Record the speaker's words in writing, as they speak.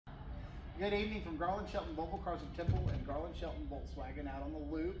Good evening from Garlyn Shelton Volvo Cars of Temple and Garlyn Shelton Volkswagen out on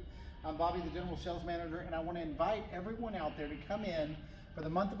the loop. I'm Bobby, the General Sales Manager, and I want to invite everyone out there to come in for the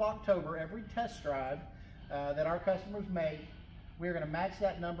month of October. Every test drive that our customers make, we're going to match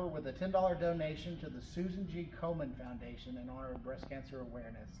that number with a $10 donation to the Susan G. Komen Foundation in honor of breast cancer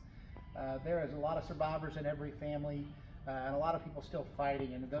awareness. There is a lot of survivors in every family, and a lot of people still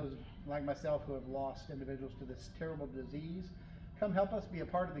fighting, and those like myself who have lost individuals to this terrible disease. Come help us be a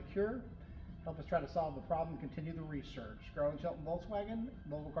part of the cure. Help us try to solve the problem, continue the research. Garlyn Shelton Volkswagen,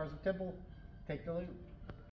 Volvo Cars of Temple, take the lead.